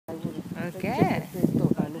Okay. They're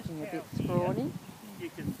sort of looking a bit scrawny. You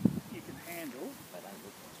can handle.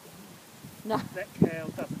 No. That cow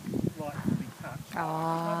doesn't like to be touched.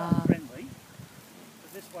 Ah. Not unfriendly.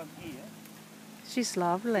 But this one here, She's she's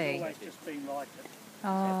lovely. always just been like it.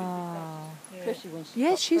 Oh. Especially when she's Yeah,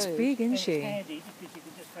 got she's food. big, And isn't it's she? handy because you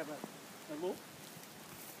can just have a look.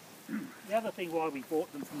 The other thing why we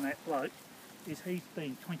bought them from that bloke is he's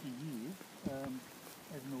been 20 years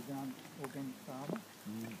as an organic farmer.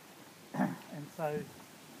 And so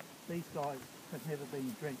these guys have never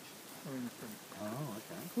been drenched or anything. Oh,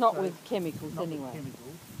 okay. Not So- with chemicals Not anyway. with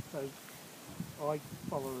chemicals. So I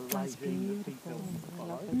follow a That's regime that he beautiful. tells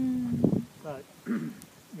follow. Mm. So,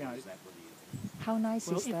 you know, How nice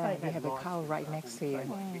well, is if that? they We had have a lice, cow for right example, next to we'd you. say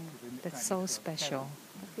like hectares in the That's training so for special.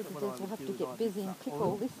 People What I will would have do to is get I'd busy and stuff pick oil,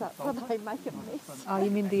 all this up, so salt they it, make a mess. Oh, you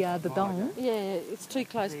mean the dong? Yeah, it's too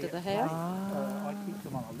close to the house. I keep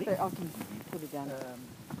them on a But lick. I can put it down.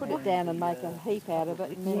 Put and it down and the, make a heap out of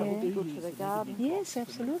it, and then it'll be Yeah. good for the garden. Yes,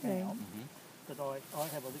 absolutely. But I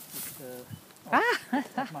have a lick that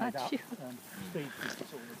I've made up. Cute. Steve gives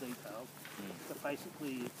us all the details. But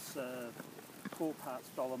basically it's 4 parts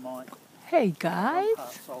dolomite, Hey 1 guys.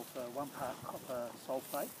 part sulphur, 1 part copper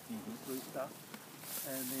sulphate, blue stuff,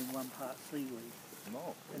 and then 1 part seaweed.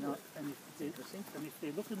 Oh, And if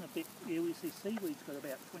they're looking a bit, you see seaweed's got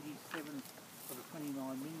about 27 of the 29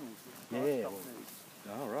 minerals that Yeah, livestock well, needs.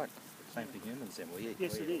 oh, right. Same for humans then. We eat.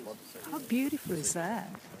 Yes, we it eat is. a lot of seaweed. How beautiful is that?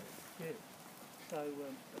 Yeah. So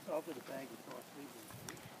I've got a bag of dry seaweed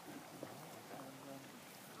here.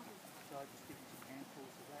 So I just give them some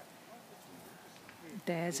handfuls of that.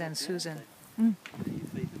 Des and Susan. Do you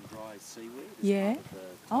feed them dry seaweed? as Yeah. part of the-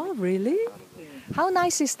 Oh, really? part of the- Yeah. How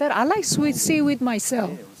nice is that? I like sweet seaweed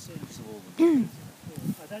myself. Yeah, it seems to all the things.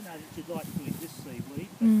 I don't know that you'd like to eat this seaweed,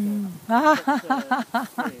 but,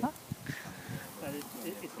 but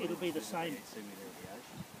it'll be the same.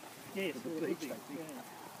 Yes, it will be. Yeah.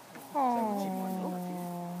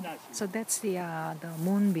 Oh. No, So that's the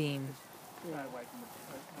moonbeam. no, wait.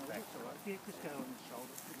 No, that's all right. Yeah, just go on the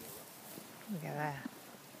shoulder. Look at that.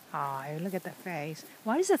 Oh, look at the face.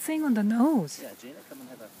 What is the thing on the nose? Yeah, Gina, come and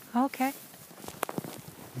have a... Okay.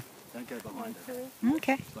 Don't go behind it.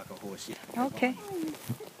 Okay. It's like a horse. Yeah. Okay.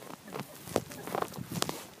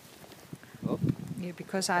 Oh, Yeah,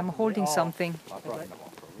 because I'm holding something. I've broken them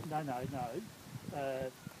off probably. No.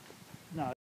 No.